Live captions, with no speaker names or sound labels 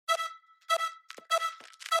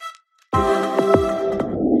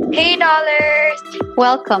Hey dollars!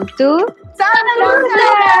 Welcome to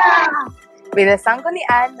Sangkusa! Binasang ko ni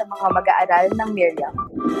Anne ng mga mag-aaral ng Miriam.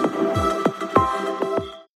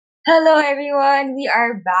 Hello everyone! We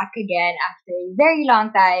are back again after a very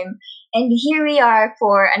long time, and here we are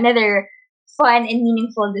for another fun and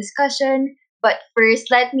meaningful discussion. But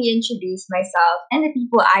first, let me introduce myself and the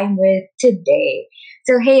people I'm with today.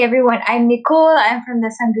 So, hey everyone, I'm Nicole. I'm from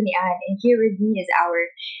the Sanggunian, and here with me is our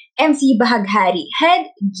MC Bahaghari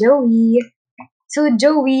Head, Joey. So,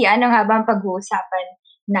 Joey, ano nga ba ang pag-uusapan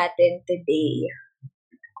natin today?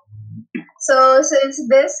 So, since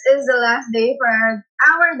this is the last day for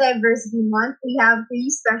our Diversity Month, we have 3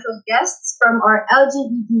 special guests from our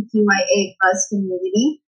LGBTQIA+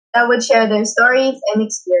 community that would share their stories and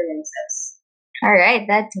experiences. All right,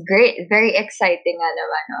 that's great. Very exciting nga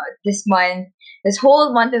naman. No? This whole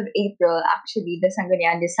month of April, actually, the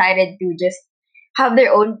Sanggunian decided to just have their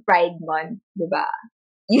own Pride Month, di ba?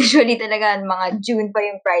 Usually talaga mga June pa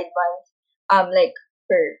yung Pride Month, like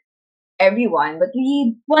for everyone, but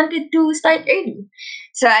we wanted to start early.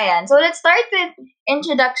 So ayan, so let's start with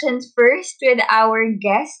introductions first with our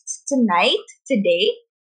guests today.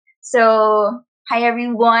 So, hi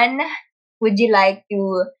everyone. Would you like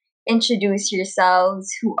to introduce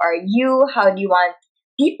yourselves? Who are you? How do you want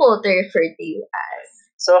people to refer to you as?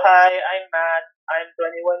 So hi, I'm Matt. I'm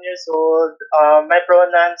 21 years old. My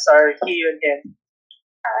pronouns are he and him.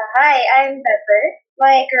 Hi, I'm Pepper.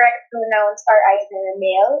 My correct pronouns are either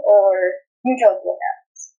male or neutral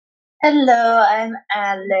pronouns. Hello, I'm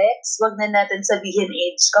Alex. Wag na natin sabihin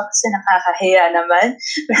age ko kasi nakakahiya naman.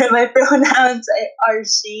 Pero my pronouns are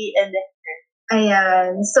she and her.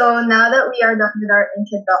 Ayan. So, now that we are done with our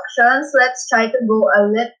introductions, let's try to go a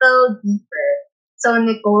little deeper. So,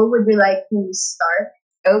 Nicole, would you like to start?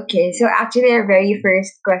 Okay, so actually our very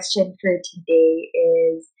first question for today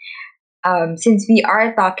is, since we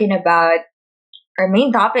are talking about our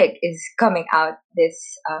main topic is coming out this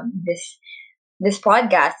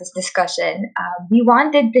podcast, this discussion, we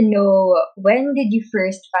wanted to know, when did you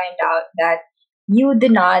first find out that you do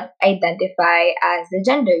not identify as the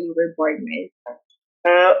gender you were born with?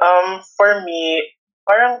 For me,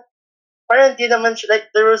 parang di naman siya,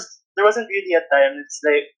 like there wasn't really a time. It's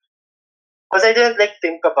like, because I didn't like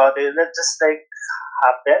think about it. That just like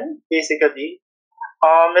happened basically.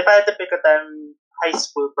 If I had to pick a time, high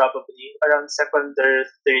school probably around second or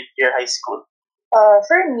third year high school.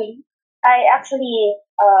 For me, I actually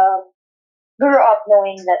grew up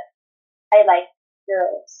knowing that I like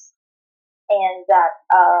girls and that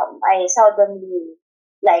I seldomly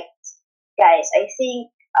liked guys. I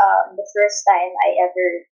think the first time I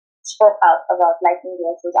ever spoke out about liking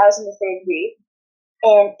girls was I was in the third grade,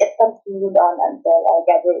 and it continued on until I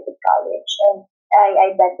graduated college, and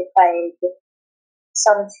I identified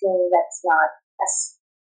something that's not as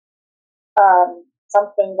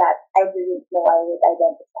something that I didn't know I would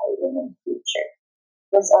identify in the future.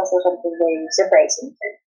 It was also something very surprising for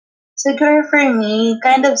me. Siguro for me,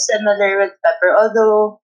 kind of similar with Pepper,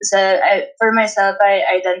 although for myself, I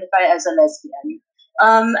identify as a lesbian.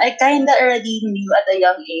 I kind of already knew at a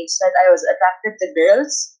young age that I was attracted to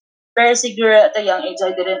girls. Pero siguro at a young age,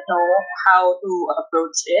 I didn't know how to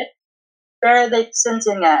approach it. Pero like, since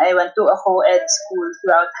yun nga, I went to a co-ed school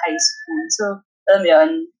throughout high school. So,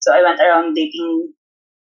 yun. So, I went around dating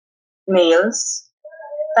males.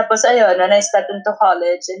 Tapos, ayun, when I stepped into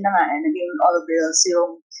college, yun na nga, naging all girls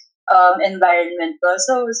yung environment ko.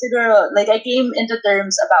 So, siguro, like, I came into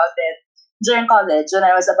terms about it during college when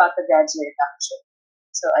I was about to graduate, actually.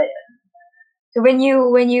 So, ayun. So when you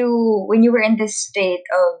were in this state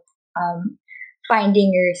of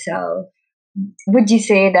finding yourself, would you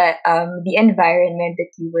say that the environment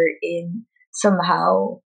that you were in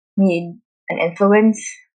somehow made an influence?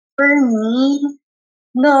 For me,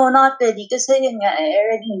 no, not really. Kasi yun nga, I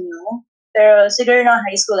already knew. Pero siguro na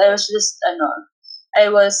high school, I was just, I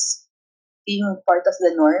was being part of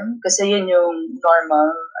the norm. Kasi yun yung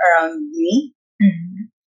normal around me.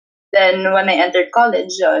 Mhm. Then when I entered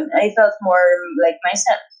college, yun, I felt more like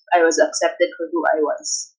myself. I was accepted for who I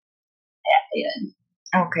was. Yeah, yun.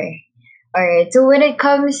 Okay. All right. So when it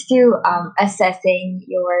comes to assessing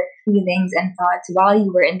your feelings and thoughts while you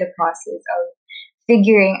were in the process of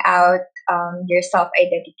figuring out your self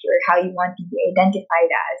identity or how you want to be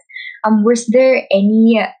identified as, was there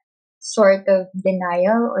any sort of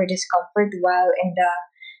denial or discomfort while in the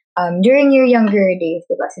during your younger days?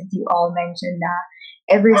 Diba? Since you all mentioned that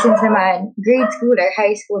ever since naman grade school or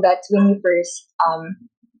high school, that's when you first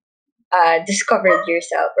discovered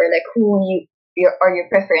yourself or like who your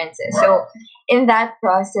preferences. So in that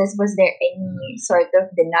process, was there any sort of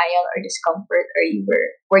denial or discomfort, or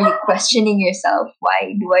were you questioning yourself,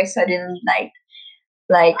 why do I suddenly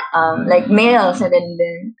like males, and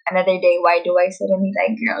then another day, why do I suddenly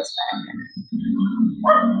like girls?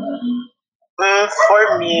 Parang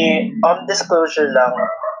For me, disclosure lang.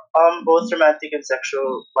 Both romantic and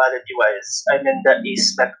sexuality wise, I'm in the A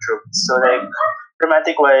spectrum. So like,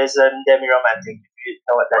 romantic wise, I'm demi-romantic. If you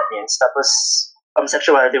know what that means. Tapos,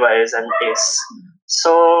 sexuality wise, I'm ace.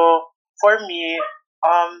 So for me,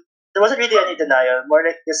 there wasn't really any denial, more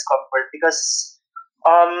like discomfort because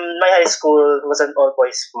my high school was an all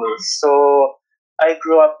boys school. So I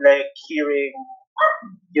grew up like hearing,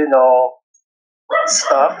 you know,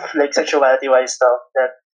 stuff like sexuality wise stuff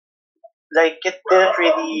that like it didn't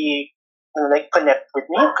really like connect with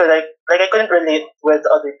me because like I couldn't relate with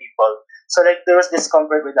other people. So like there was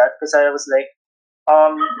discomfort with that because I was like,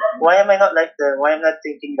 um, why am I not like that? Why am I not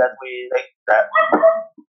thinking that way like that?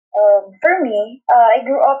 For me, I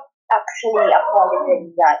grew up actually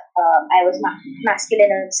acknowledging that I was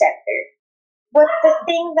masculine in sector. But the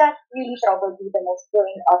thing that really troubled me the most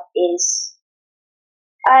growing up is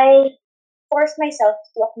I forced myself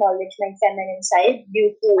to acknowledge my feminine side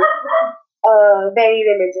due to a very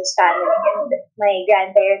religious family and my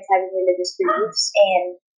grandparents having religious beliefs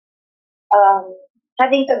and um,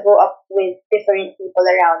 having to grow up with different people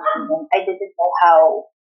around me. And I didn't know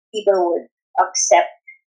how people would accept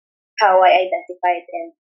how I identified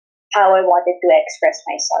and how I wanted to express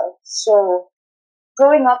myself. So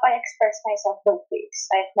growing up, I expressed myself both ways.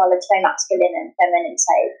 I acknowledged my masculine and feminine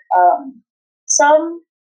side. Some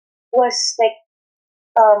was like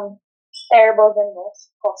um, terrible than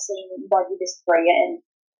most, causing body dysphoria and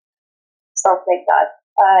stuff like that.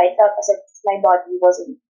 I felt as if my body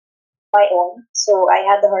wasn't my own, so I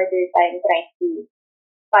had a harder time trying to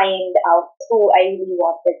find out who I really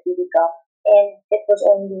wanted to become. And it was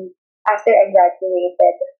only after I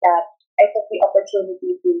graduated that I took the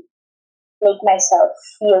opportunity to make myself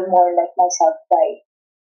feel more like myself by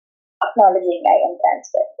acknowledging I am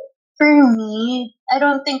transgender. For me, I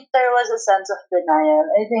don't think there was a sense of denial.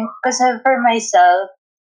 I think because for myself,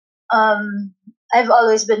 um, I've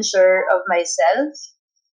always been sure of myself.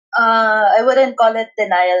 I wouldn't call it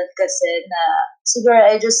denial kasi na siguro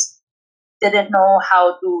I just didn't know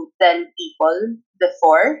how to tell people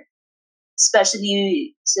before,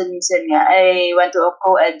 especially since yun nga, I went to a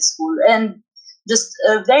co-ed school. And just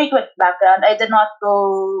a very quick background, I did not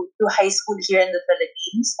go to high school here in the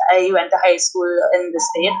Philippines. I went to high school in the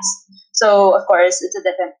States. So, of course, it's a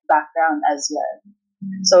different background as well.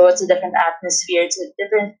 So, it's a different atmosphere. It's a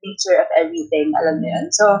different feature of everything. Alam mo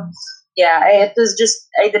yun. So, yeah, it was just,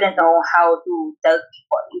 I didn't know how to tell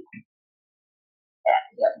people.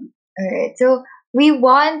 Yeah. Alright, so we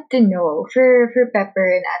want to know for Pepper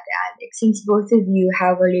and Ate Alex, since both of you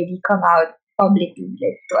have already come out publicly,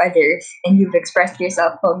 like, to others, and you've expressed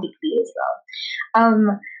yourself publicly as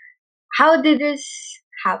well. How did this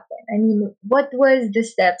happen? I mean, what was the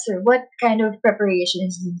steps, or what kind of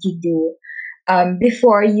preparations did you do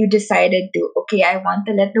before you decided to, okay, I want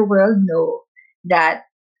to let the world know that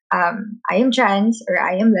I am trans or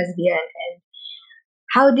I am lesbian, and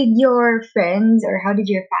how did your friends or how did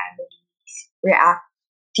your family react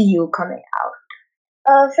to you coming out?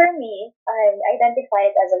 For me, I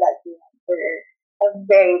identified as a lesbian for a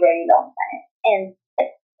very, very long time. And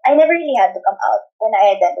I never really had to come out when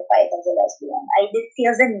I identified as a lesbian. I did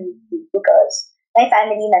feel the need to because my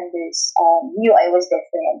family members knew I was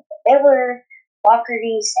different. There were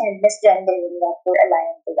mockeries and misgendering that were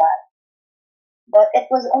aligned to that. But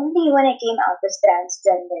it was only when I came out as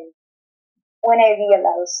transgender when I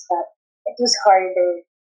realized that it was harder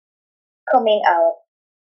coming out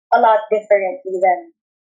a lot differently than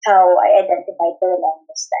how I identified for the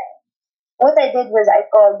longest time. What I did was I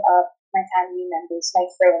called up my family members, my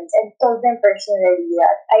friends, and told them personally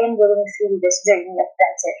that I am going through this journey of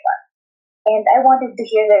transition. And I wanted to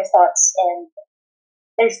hear their thoughts and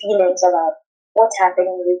their feelings about what's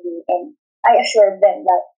happening with me. And I assured them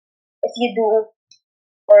that if you do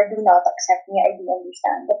or do not accept me, I do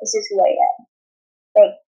understand, but this is who I am.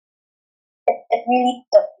 Like, it really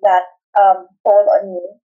took that toll on me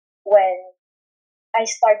when I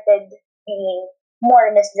started being more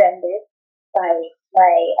misgendered by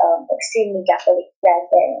my extremely Catholic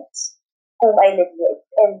grandparents whom I live with,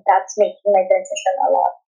 and that's making my transition a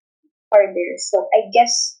lot harder. So I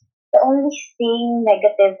guess the only thing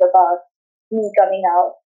negative about me coming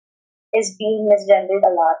out is being misgendered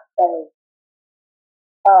a lot by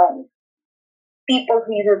um, people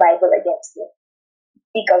who use the Bible against me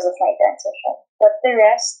because of my transition. But the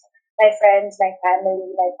rest, my friends, my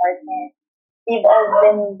family, my partner, they've all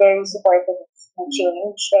been very supportive of my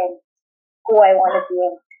change and who I want to be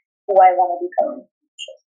and who I want to become.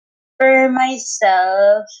 For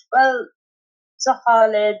myself, well, so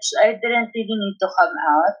college, I didn't really need to come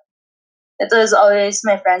out. It was always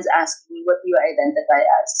my friends asking me, what do you identify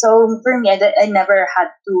as? So for me, I never had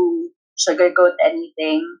to sugarcoat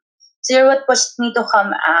anything. So what pushed me to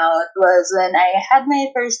come out was when I had my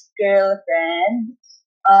first girlfriend,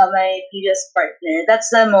 my previous partner. That's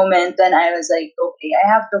the moment when I was like, okay, I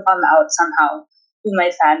have to come out somehow to my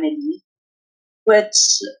family, which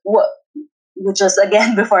wa- which was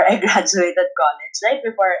again before I graduated college, right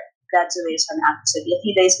before graduation actually, a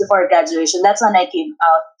few days before graduation. That's when I came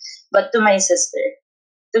out, but to my sister,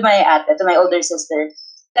 to my ate, to my older sister.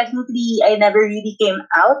 Technically, I never really came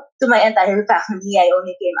out to my entire family. I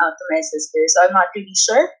only came out to my sister. So I'm not really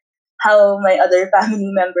sure how my other family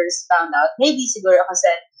members found out. Maybe siguro kasi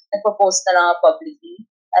nagpo-post na lang ako publicly.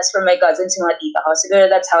 As for my cousins, yung mga tita ko, siguro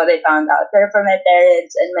that's how they found out. Pero for my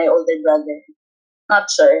parents and my older brother, not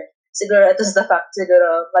sure. Siguro it was the fact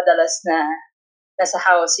siguro madalas na nasa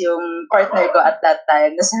house yung partner ko at that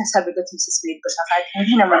time na sinasabi ko sweet ko siya kahit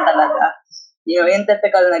hindi naman talaga. You know, yung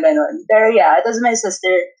typical na ganun. Pero yeah, it was my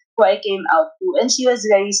sister who I came out to and she was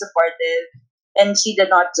very supportive and she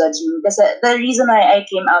did not judge me. Kasi the reason why I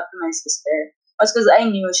came out to my sister was because I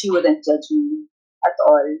knew she wouldn't judge me at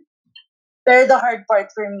all. Pero the hard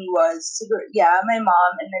part for me was, siguro, yeah, my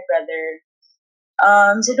mom and my brother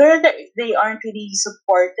siguro they aren't really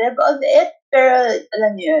supportive of it, pero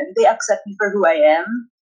alam niyo yun, they accept me for who I am.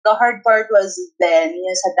 The hard part was then,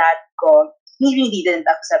 yung sa dad ko, he really didn't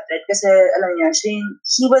accept it kasi alam niyo,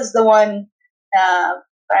 he was the one na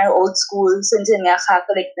parang old school since yun nga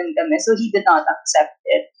Catholic din kami, so he did not accept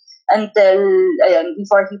it until ayun,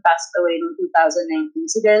 before he passed away in 2019.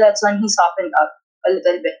 Siguro that's when he softened up a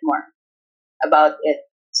little bit more about it.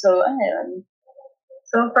 So ayun.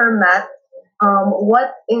 So for Matt,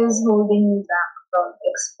 what is holding you back from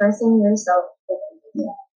expressing yourself openly?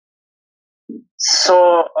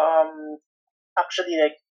 So actually,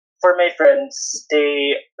 like for my friends,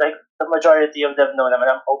 they like the majority of them know naman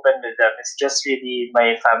I'm open with them. It's just really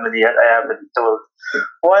my family that I haven't told.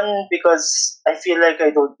 One, because I feel like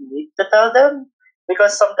I don't need to tell them,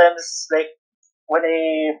 because sometimes like when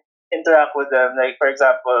I interact with them, like for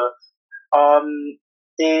example, um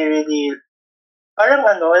they really parang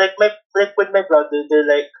ano, like with my brother, they're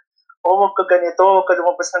like, oh, wag ka ganito, wag ka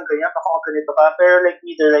lumabas ng ganyan, baka wag ganito ka. Pero like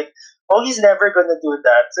me, they're like, oh, he's never gonna do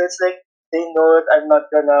that. So it's like, they know that I'm not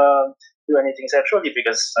gonna do anything sexually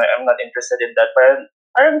because I'm not interested in that.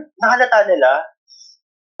 Parang nahalata nila.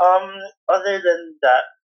 Um, Other than that,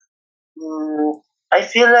 I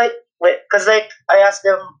feel like, because like I asked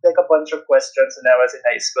them like a bunch of questions when I was in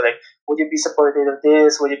high school, like, would you be supportive of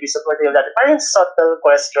this? Would you be supportive of that? Parang subtle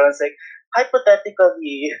questions, like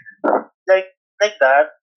hypothetically, like like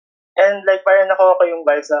that. And like parang nakuha ko yung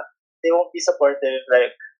vibes na they won't be supportive.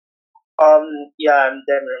 Like, yeah, I'm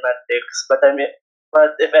damn romantics, but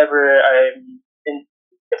if ever I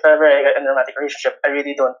get in a romantic relationship, I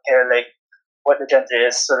really don't care like what the gender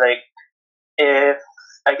is. So like, if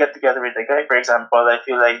I get together with a guy, for example, I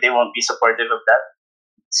feel like they won't be supportive of that.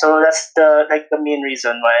 So that's the main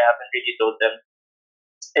reason why I haven't really told them.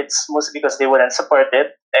 It's mostly because they wouldn't support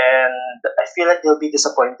it, and I feel like they'll be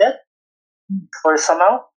disappointed for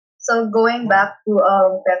somehow. So going back to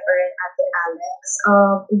Pepper and Ate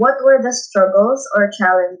Alex, what were the struggles or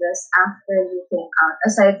challenges after you came out,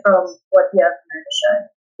 aside from what you have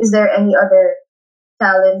mentioned? Is there any other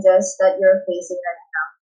challenges that you're facing right now?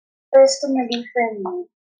 Personally, for me,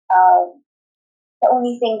 the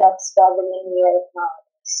only thing that's bothering me right now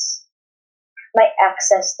is my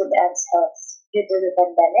access to men's health due to the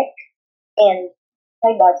pandemic and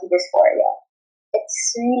my body dysphoria.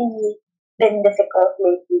 It's really been difficult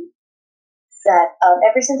lately that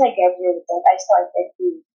ever since I graduated, I started to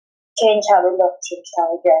change how I look, change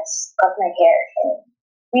how I dress, cut my hair, and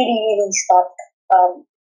really start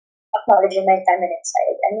acknowledging my feminine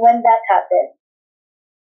side. And when that happened,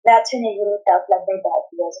 that's when I really felt like my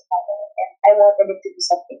body wasn't my own, and I wanted it to be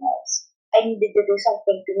something else. I needed to do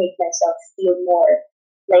something to make myself feel more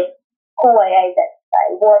like who I identify,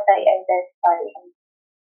 what I identify. And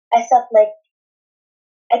I felt like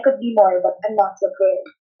I could be more, but I'm not prepared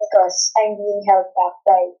because I'm being held back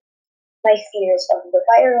by my fears of the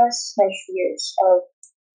virus, my fears of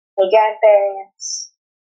my grandparents.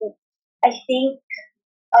 I think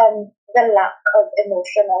the lack of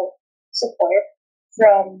emotional support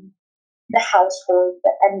from the household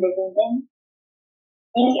that I'm living in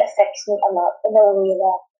really affects me a lot in a way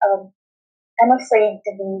that I'm afraid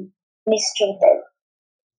to be mistreated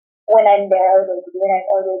when I'm there already, when I'm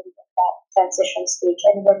already in that. transition stage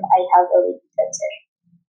and when I have already transitioned.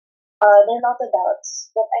 There are not a doubts,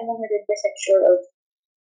 but I'm 100% sure of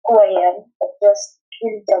who I am. It just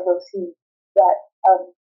really troubles me that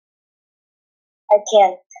I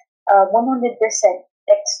can't 100%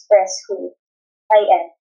 express who I am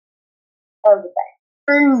all the time.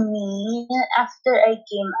 For me, after I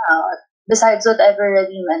came out, besides what I've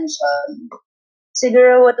already mentioned,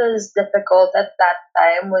 siguro what was difficult at that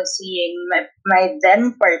time was seeing my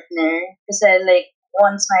then partner. Kasi like,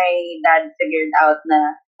 once my dad figured out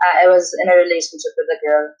na I was in a relationship with a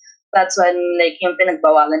girl, that's when like yung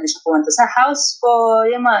pinagbawalan niya siya pumunta sa house ko,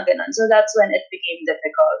 yung mga ganun. So that's when it became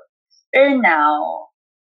difficult. Or now,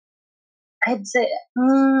 I'd say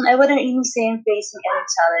I wouldn't really say I'm facing any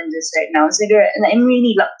challenges right now. Siguro, and I'm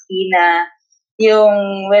really lucky na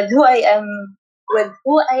yung with who I am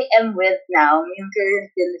with now, yung current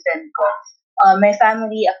girlfriend ko, my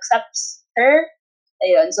family accepts her.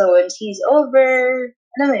 Ayun, so when she's over,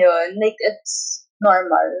 ano mo yun, like it's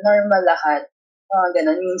normal lahat.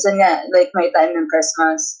 Ganun. Minsan nga, like my time ng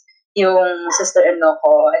Christmas, yung sister-in-law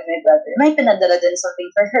ko and my brother, may pinadala din something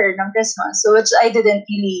for her ng Christmas. So which I didn't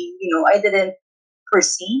really, I didn't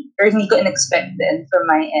foresee or hindi ko in-expect din from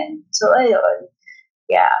my end. So ayun,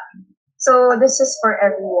 yeah. So this is for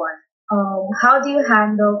everyone. How do you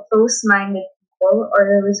handle close-minded people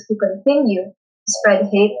or those who continue to spread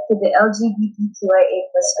hate to the LGBTQIA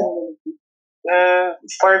plus community?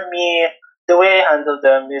 For me, the way I handle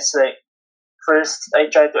them is like, first, I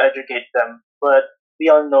try to educate them. But we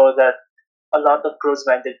all know that a lot of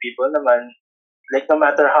close-minded people naman, like no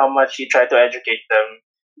matter how much you try to educate them,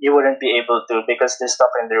 you wouldn't be able to because they're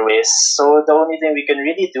stuck in their ways. So the only thing we can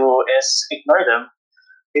really do is ignore them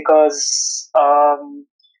because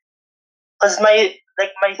my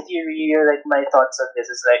theory or like my thoughts on this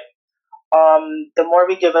is like the more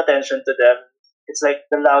we give attention to them, it's like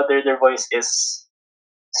the louder their voice is.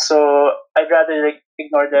 So I'd rather like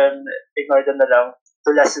ignore them na lang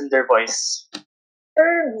to lessen their voice.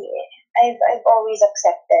 For me, I've always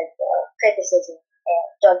accepted criticism and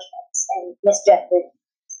judgments and misgendered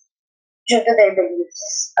due to their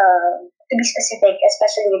beliefs. To be specific,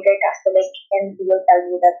 especially if you're Catholic and they will tell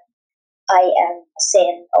you that I am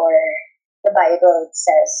sin or the Bible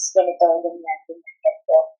says ganito, ganyan,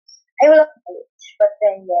 ganito. I will acknowledge, but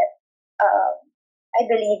then yet, I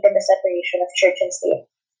believe in the separation of church and state.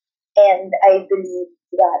 And I believe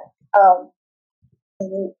that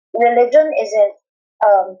religion isn't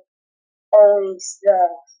always the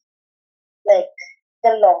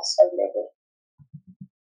laws of living.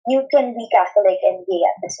 You can be Catholic and gay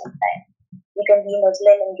at the same time. You can be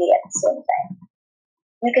Muslim and gay at the same time.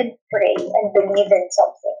 You can pray and believe in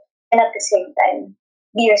something and at the same time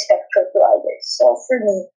be respectful to others. So for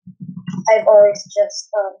me, I've always just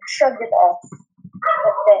shrugged it off.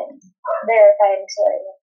 But then there are times where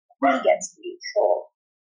it really gets to you. So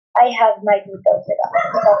I have my details with that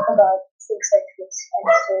to talk about things like this. And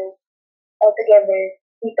so altogether,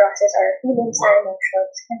 we process our feelings, our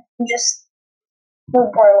emotions, and we just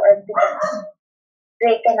move forward because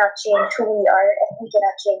they cannot change who we are and we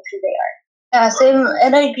cannot change who they are. Yeah, same.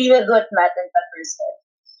 And I agree with what Matt and Pepper said.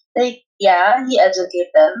 Like, yeah, you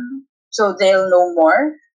educate them so they'll know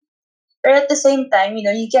more. But at the same time,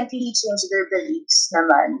 you can't really change their beliefs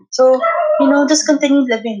naman. So, just continue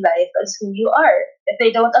living life as who you are. If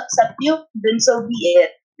they don't accept you, then so be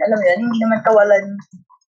it. Alam mo yun, hindi naman kawalan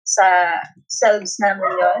sa selves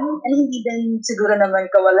namin yun. And hindi din siguro naman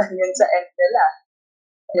kawalan yun sa end nila.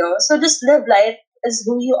 So just live life as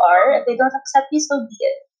who you are. If they don't accept you, so be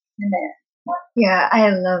it. Yun na yan. Yeah,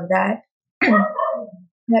 I love that.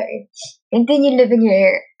 Continue living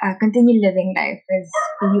life as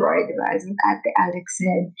who you are, diba? As what Ate Alex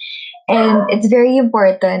said. And it's very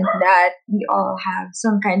important that we all have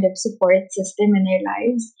some kind of support system in our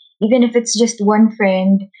lives, even if it's just one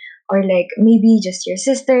friend or like maybe just your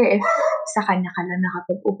sister if sa kanya ka lang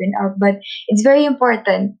nakapag-open up. But it's very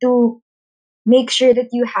important to make sure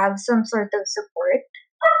that you have some sort of support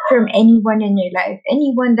from anyone in your life,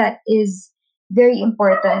 anyone that is very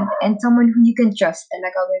important and someone who you can trust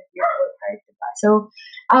talaga with your whole heart. Diba? So,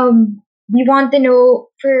 we want to know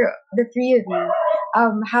for the three of you,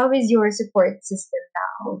 how is your support system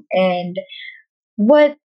now, and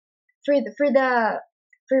what for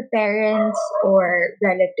parents or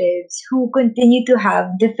relatives who continue to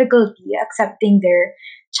have difficulty accepting their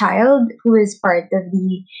child who is part of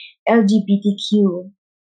the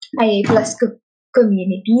LGBTQIA plus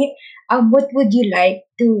community, what would you like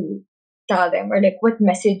to tell them, or like what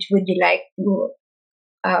message would you like to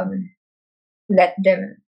let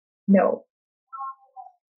them know?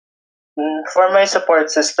 For my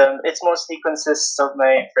support system, it mostly consists of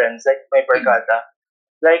my friends, like my barkada.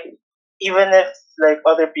 Like even if like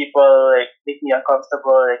other people like make me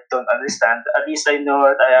uncomfortable, like don't understand, at least I know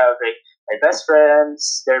that I have like my best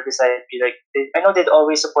friends. They're beside me. Like I know they'd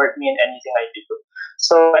always support me in anything I do.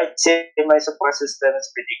 So I'd say my support system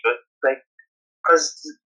is pretty good. Like because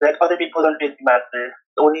like other people don't really matter.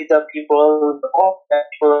 Only the people who know that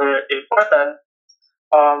people are important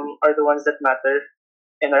are the ones that matter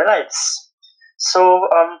in our lives. So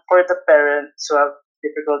for the parents who have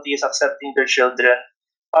difficulties accepting their children,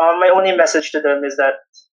 my only message to them is that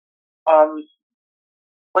um,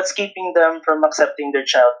 what's keeping them from accepting their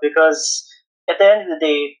child? Because at the end of the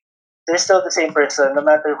day, they're still the same person, no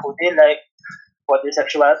matter who they like, what their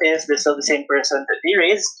sexuality is. They're still the same person that they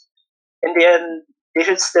raised. In the end, they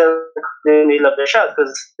should still they love their child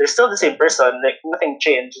because they're still the same person. Like nothing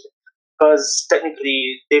changed because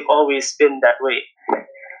technically they've always been that way.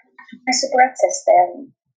 My support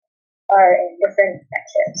system are in different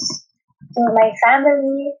sections. To my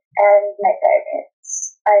family and my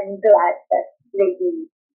parents, I'm glad that they do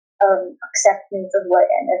accept me for who I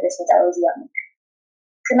am ever since I was young.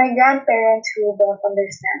 To my grandparents who don't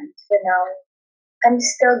understand for now, I'm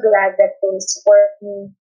still glad that they support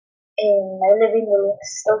me in my living ways,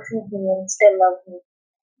 still feed me and still love me.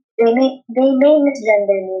 They may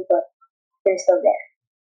misgender me, but they're still there.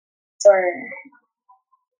 For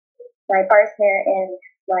my partner and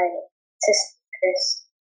my sisters,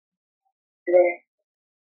 they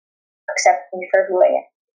accept me for who I am.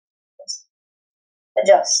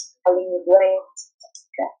 Adjust how we need ways.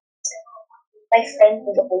 My friend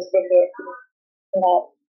who's always been there for me,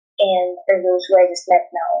 and for those who I just met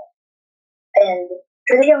now. And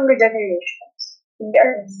for the younger generations, they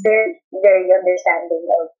are very, very understanding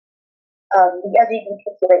of the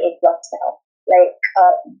LGBTQIA plus now. Like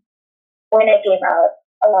when I came out,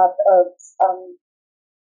 a lot of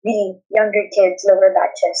the younger kids, lower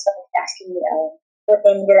batches, started asking me what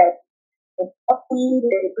name they like. Puppy,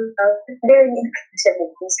 they're inclusive of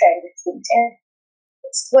these kind of things, and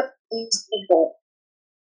it's what makes me hope,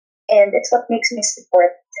 and it's what makes me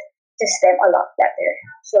support system a lot better.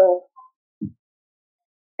 So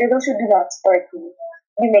for those who do not support me,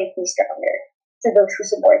 you make me stronger. To those who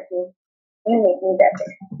support me, you make me better.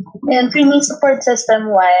 And for me, support system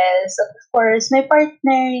wise, of course, my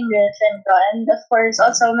partner, yung girlfriend ko, and of course,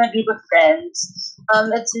 also my group of friends.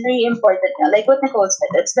 It's very important now. Like what Nicole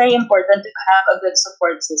said, it's very important to have a good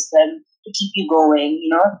support system to keep you going,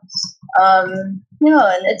 you know? And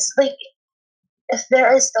it's like, if there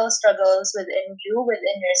are still struggles within you,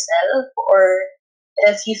 within yourself, or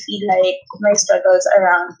if you feel like my struggles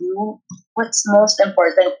around you, what's most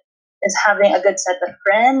important is having a good set of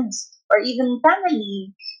friends or even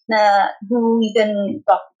family na who you can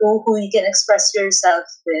talk to, who you can express yourself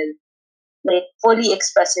with, like fully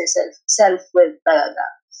express yourself self with talaga.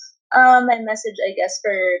 My message, I guess,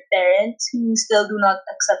 for parents who still do not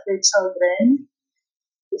accept their children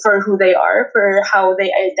for who they are, for how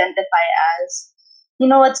they identify as. You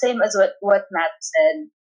know what? Same as what Matt said.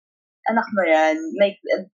 Anak mo yan. Like,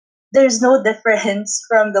 there's no difference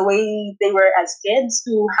from the way they were as kids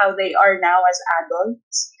to how they are now as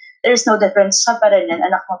adults. There's no difference. Siya pa rin yan.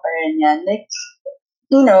 Anak mo pa rin yan. Like,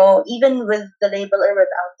 even with the label or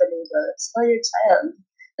without the label, it's still your child.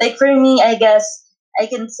 Like, for me, I guess I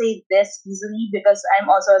can say this easily because I'm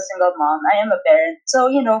also a single mom. I am a parent. So,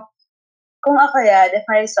 kung ako yan, if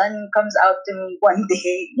my son comes out to me one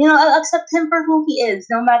day, I'll accept him for who he is,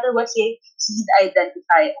 no matter what he'd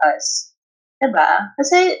identify as. Diba?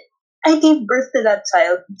 Kasi I gave birth to that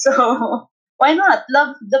child, so why not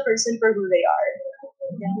love the person for who they are?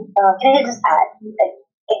 Can I just add, like,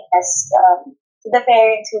 as to the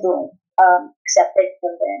parents who don't accept their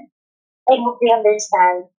children, I hope they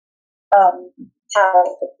understand how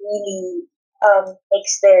it really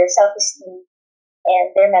makes their self-esteem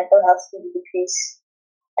and their mental health really decrease.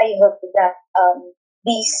 I hope that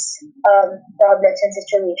these problems and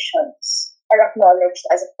situations are acknowledged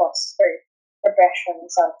as a cause for depression,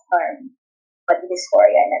 self-harm, body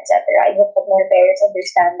dysphoria, and etc. I hope that more parents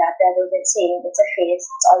understand that rather than saying it's a phase,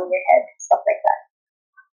 it's all in your head, stuff like that.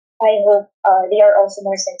 I hope they are also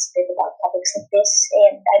more sensitive about topics like this,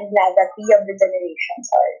 and I'm glad that the younger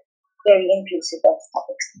generations are very inclusive of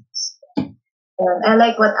topics like this. I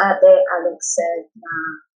like what Ate Alex said na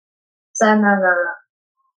sana na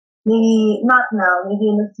maybe not now, maybe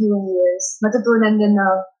in a few years, matutunan din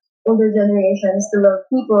ng older generations to love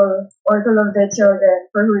people or to love their children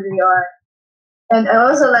for who they are. And I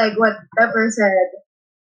also like what Pepper said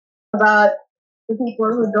about the people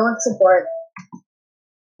who don't support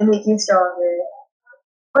and make you stronger.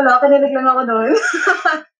 Wala, kanilig lang ako doon.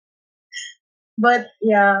 But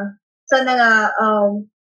yeah, sana nga,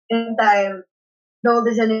 in time, the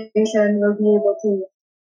older generation will be able to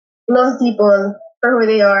love people for who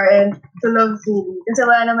they are and to love freely. Kasi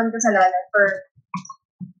wala naman kasalanan for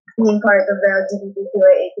being part of the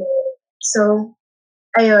LGBTQIA community. So,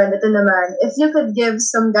 ayun, ito naman. If you could give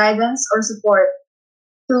some guidance or support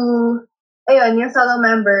to, ayun, your fellow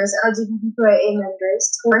members, LGBTQIA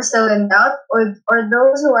members who are still in doubt or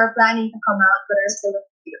those who are planning to come out but are still in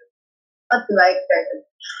fear, what do I guide?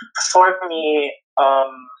 For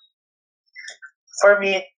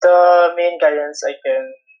me, the main guidance I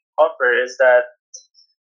can offer is that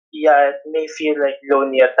yeah, it may feel like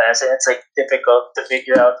lonely at times, and it's like difficult to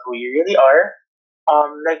figure out who you really are.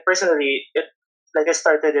 Like personally, it like I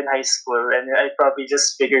started in high school, and I probably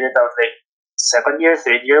just figured it out like second year,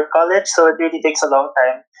 third year of college. So it really takes a long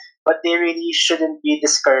time. But they really shouldn't be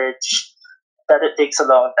discouraged that it takes a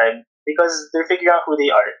long time because they're figuring out who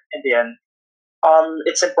they are in the end.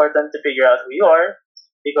 It's important to figure out who you are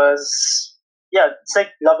because yeah, it's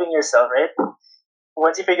like loving yourself, right?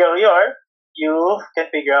 Once you figure out who you are, you can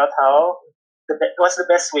figure out what's the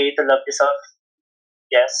best way to love yourself.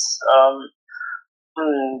 Yes.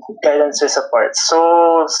 Guidance or support.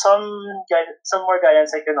 So some more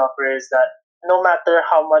guidance I can offer is that no matter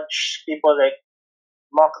how much people like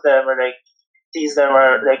mock them or like tease them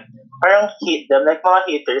or like parang hate them, like mga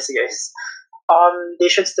haters, guys. They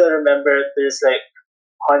should still remember there's like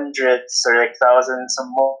hundreds or like thousands of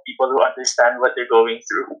more people who understand what they're going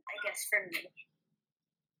through. I guess for me,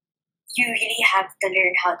 you really have to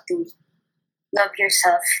learn how to love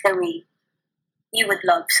yourself the way you would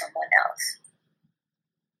love someone else.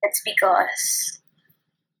 It's because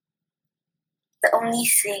the only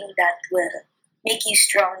thing that will make you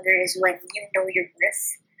stronger is when you know your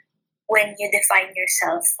worth, when you define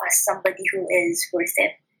yourself as somebody who is worth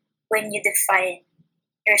it, when you define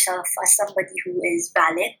yourself as somebody who is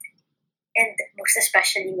valid, and most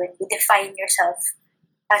especially when you define yourself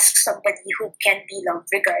as somebody who can be loved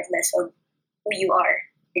regardless of who you are,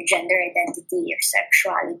 your gender identity, your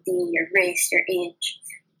sexuality, your race, your age.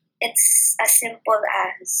 It's as simple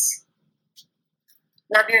as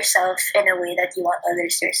love yourself in a way that you want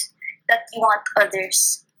others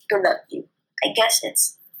to love you. I guess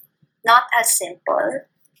it's not as simple,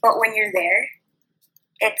 but when you're there,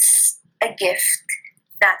 it's a gift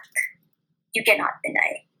that you cannot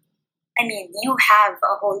deny. I mean, you have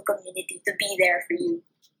a whole community to be there for you,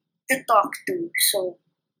 to talk to. So,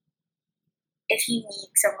 if you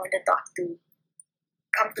need someone to talk to,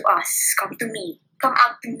 come to us, come to me, come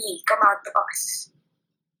out to me, come out to us.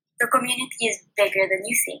 The community is bigger than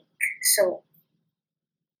you think. So,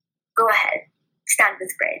 go ahead, stand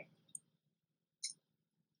with pride.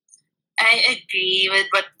 I agree with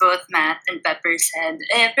what both Matt and Pepper said.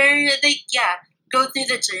 But go through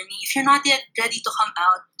the journey. If you're not yet ready to come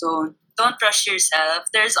out, don't rush yourself.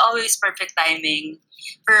 There's always perfect timing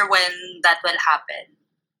for when that will happen.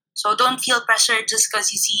 So don't feel pressure just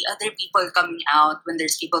because you see other people coming out, when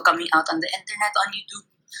there's people coming out on the internet, on YouTube.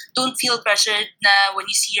 Don't feel pressured na when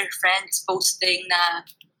you see your friends posting na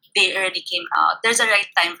they already came out. There's a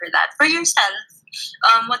right time for that. For yourself,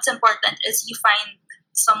 what's important is you find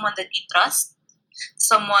someone that you trust,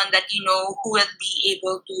 someone that you know who will be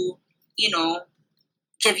able to,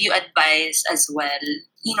 give you advice as well.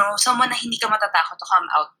 Someone na hindi ka matatakot to come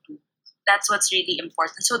out to. That's what's really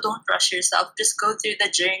important. So don't rush yourself. Just go through the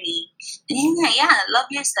journey. And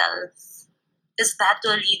love yourself. Because that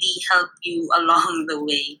will really help you along the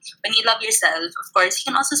way. When you love yourself, of course, you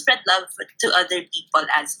can also spread love to other people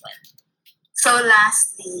as well. So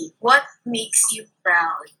lastly, what makes you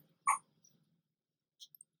proud?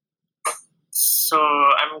 So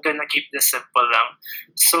I'm gonna keep this simple lang.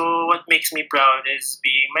 So what makes me proud is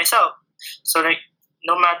being myself. So like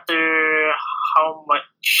no matter how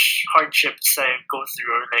much hardships I go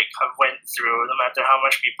through or like have went through, no matter how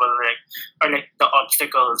much people are the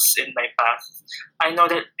obstacles in my path, I know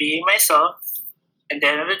that being myself at the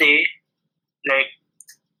end of the day,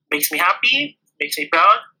 makes me happy, makes me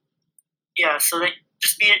proud. Yeah, so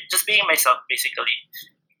just being myself basically.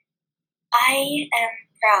 I am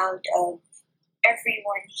proud of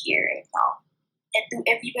everyone here right now, and to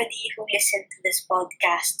everybody who listened to this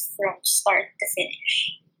podcast from start to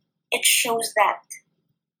finish. It shows that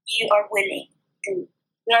you are willing to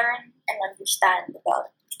learn and understand about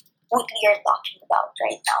what we are talking about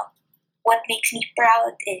right now. What makes me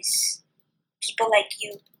proud is people like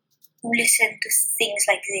you who listen to things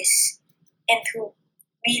like this and who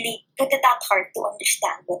really put it at heart to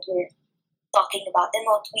understand what we're talking about and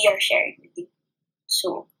what we are sharing with you.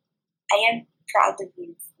 So I am proud of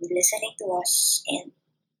you for listening to us and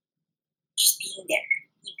just being there,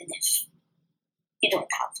 even if You don't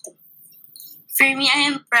have to. For me, I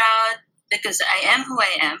am proud because I am who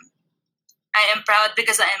I am. I am proud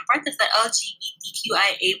because I am part of the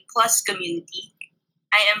LGBTQIA plus community.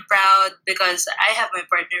 I am proud because I have my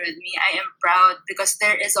partner with me. I am proud because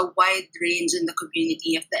there is a wide range in the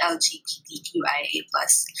community of the LGBTQIA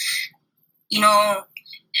plus. You know,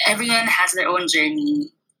 everyone has their own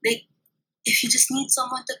journey. Like, if you just need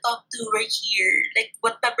someone to talk to, we're here. Like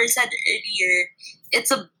what Pepper said earlier,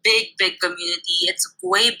 it's a big, big community. It's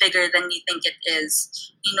way bigger than you think it is.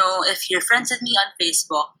 You know, if you're friends with me on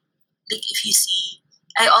Facebook, like if you see,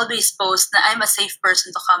 I always post that I'm a safe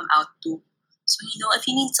person to come out to. So, you know, if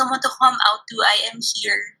you need someone to come out to, I am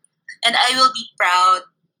here. And I will be proud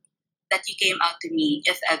that you came out to me,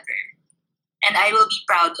 if ever. And I will be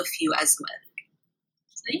proud of you as well.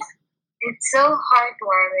 So, yeah. It's so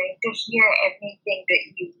heartwarming to hear everything that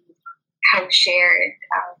you have shared.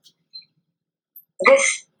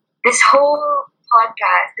 This whole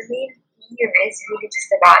podcast, the main theme is really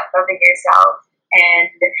just about loving yourself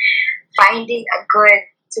and finding a good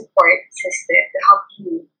support system to help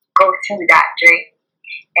you go through that journey,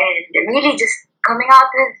 and really just coming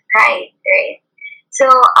out with pride, right? So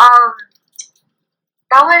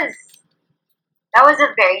that was that was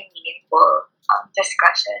a very meaningful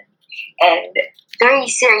discussion, and very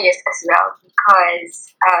serious as well,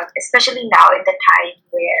 because especially now in the time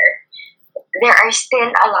where there are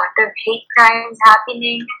still a lot of hate crimes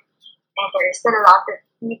happening, and there are still a lot of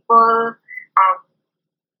people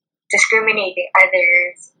discriminating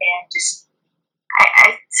others, and just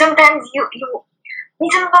I sometimes you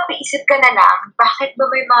minsan mapapaisip ka na lang, bakit ba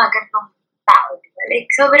may mga ganitong tao, diba? Like,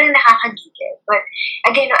 sobrang nakakagigil. But,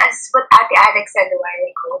 again, as what Ate Alex said a while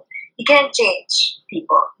ago, you can't change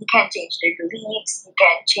people. You can't change their beliefs. You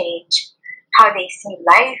can't change how they see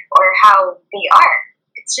life or how they are.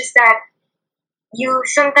 It's just that you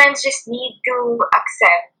sometimes just need to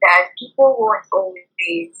accept that people won't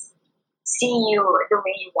always see you the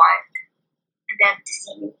way you want them to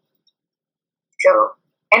see you. So,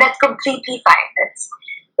 and that's completely fine.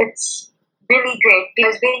 It's really great,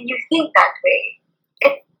 because when you think that way,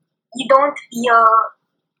 you don't feel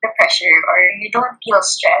the pressure, or you don't feel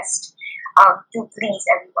stressed to please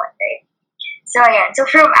everyone, right? So yeah, so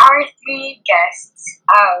from our three guests,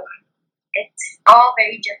 it's all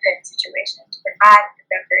very different situations. The Matt, the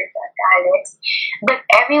Pepper, the Alex, but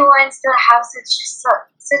everyone still has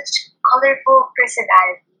such colorful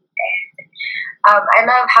personality, and I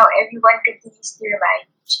love how everyone continues to remind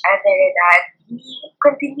each other that we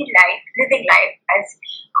continue living life as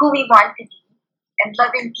who we want to be, and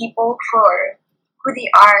loving people for who they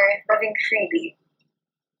are, loving freely.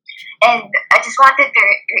 And I just wanted to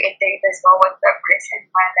reiterate as well what Pepper said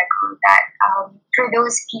a while ago, that for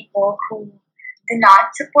those people who do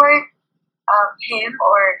not support him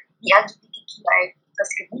or the LGBTQI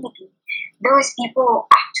plus community, those people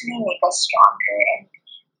actually make us stronger. And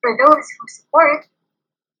for those who support,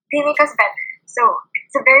 they make us better. So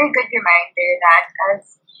it's a very good reminder that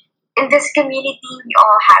as in this community, we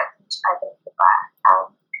all have each other. Diba?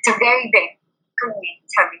 It's a very big community,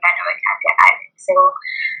 sabi nga naman ni Ate Alex. So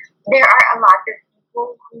there are a lot of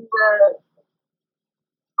people who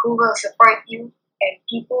will support you, and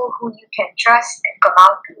people who you can trust and come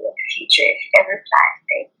out to in the future if you ever plan,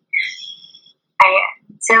 right?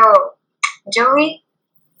 Ayan. So, Joey?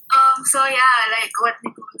 So yeah, like what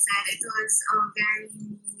Nicole said, it was a very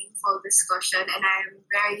meaningful discussion, and I'm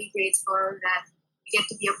very grateful that we get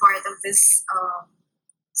to be a part of this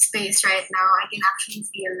space right now. I can actually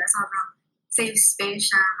feel na sobrang safe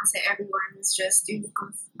space siya, kasi everyone is just really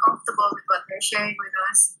comfortable with what they're sharing with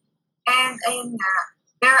us. And ayun nga,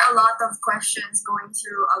 there are a lot of questions going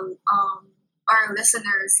through our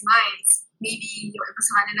listeners' minds. Maybe yung iba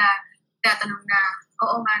sa kanila tatanong na,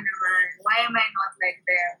 oo nga naman, why am I not like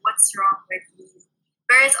them? What's wrong with me?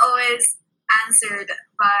 But it's always answered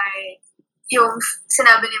by yung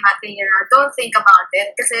sinabi ni Matthew na, don't think about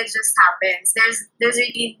it kasi it just happens. There's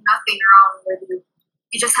really nothing wrong with you.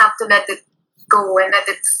 You just have to let it go and let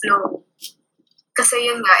it flow. Kasi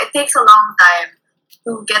yun nga, it takes a long time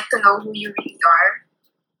to get to know who you really are.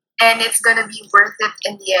 And it's gonna be worth it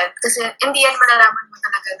in the end. Kasi in the end, malalaman mo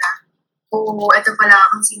talaga na, oh, ito pala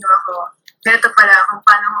kung sino ako. Ito pala kung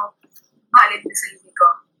paano ko mahalin sa sarili ko.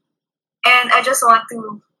 And I just want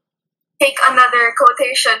to take another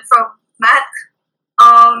quotation from Matt.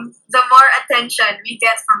 The more attention we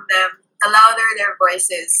get from them, the louder their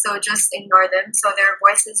voices. So just ignore them so their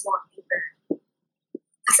voices won't be heard.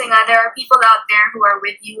 Kasi nga, there are people out there who are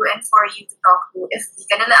with you and for you to talk to. If di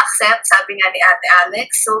ka nila accept, sabi nga ni Ate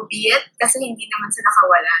Alex, so be it, kasi hindi naman sila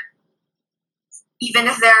kawalan. Even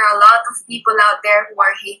if there are a lot of people out there who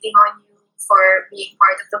are hating on you for being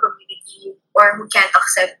part of the community or who can't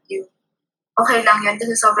accept you, okay lang yun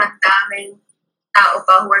kasi sobrang daming tao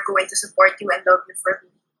pa who are going to support you and love you for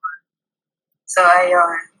who you are. So,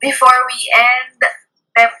 ayun. Before we end,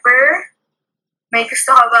 Pepper, may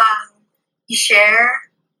gusto ka bang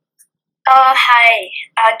i-share? Hi.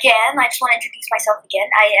 Again, I just want to introduce myself again.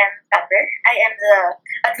 I am Pepper. I am the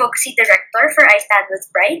Advocacy Director for I Stand With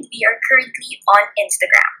Pride. We are currently on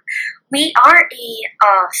Instagram. We are a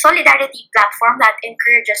solidarity platform that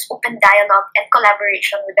encourages open dialogue and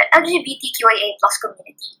collaboration with the LGBTQIA+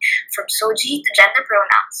 community, from SOGI to gender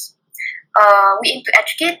pronouns. We aim to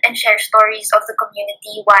educate and share stories of the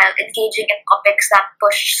community while engaging in topics that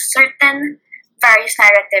push certain various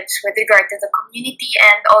narratives with regard to the community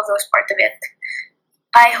and all those parts of it.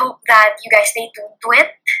 I hope that you guys stay tuned to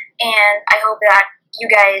it, and I hope that you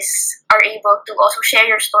guys are able to also share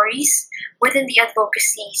your stories within the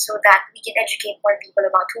advocacy so that we can educate more people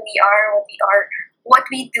about who we are, what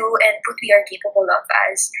we do, and what we are capable of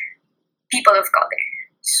as people of color.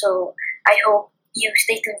 So I hope you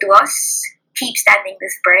stay tuned to us, keep standing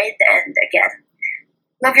with Pride, and again,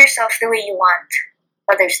 love yourself the way you want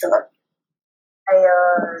others to love you.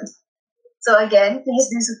 So again, please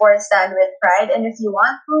do support Stand With Pride, and if you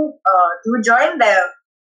want to, do join them.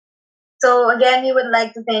 So again, we would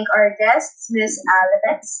like to thank our guests, Miss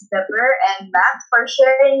Alex, Pepper, and Matt, for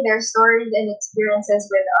sharing their stories and experiences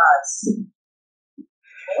with us.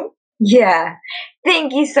 Yeah.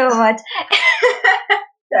 Thank you so much.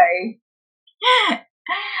 Sorry.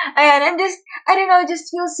 Ayan, I don't know, just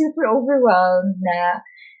feel super overwhelmed na,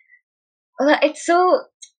 it's so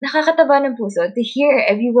nakakataba ng puso to hear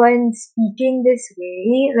everyone speaking this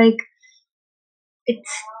way. Like,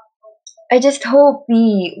 I just hope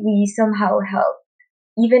we somehow help,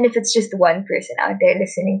 even if it's just one person out there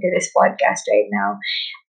listening to this podcast right now.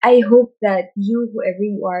 I hope that you, whoever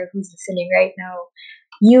you are who's listening right now,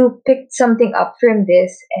 you picked something up from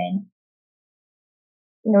this and,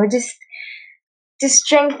 just to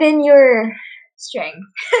strengthen your strength,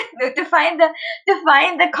 to find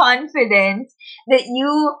the confidence that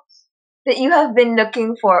you have been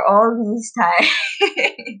looking for all these times.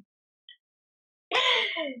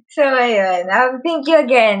 So ayun, thank you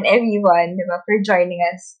again everyone, diba, for joining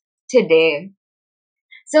us today.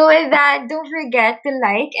 So with that, don't forget to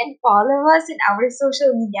like and follow us on our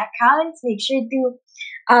social media accounts. Make sure to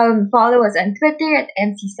follow us on Twitter at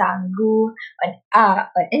MCSanggu,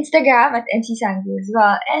 on Instagram at MCSanggu as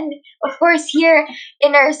well. And of course here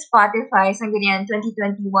in our Spotify, Sanggunian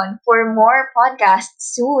 2021, for more podcasts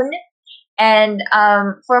soon and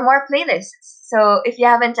for more playlists. So if you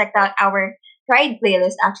haven't checked out our Pride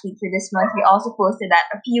playlist actually for this month, we also posted that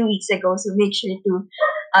a few weeks ago. So make sure to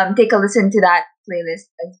take a listen to that playlist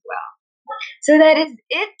as well. So that is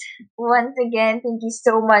it. Once again, thank you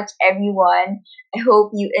so much, everyone. I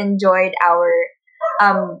hope you enjoyed our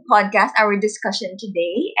podcast, our discussion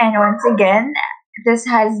today. And once again, this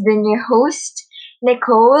has been your host,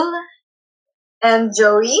 Nicole and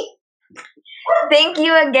Joey. Thank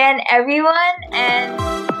you again, everyone, and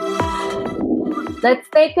let's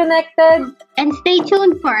stay connected and stay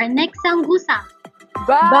tuned for our next Sanggusa.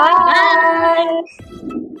 Bye! Bye!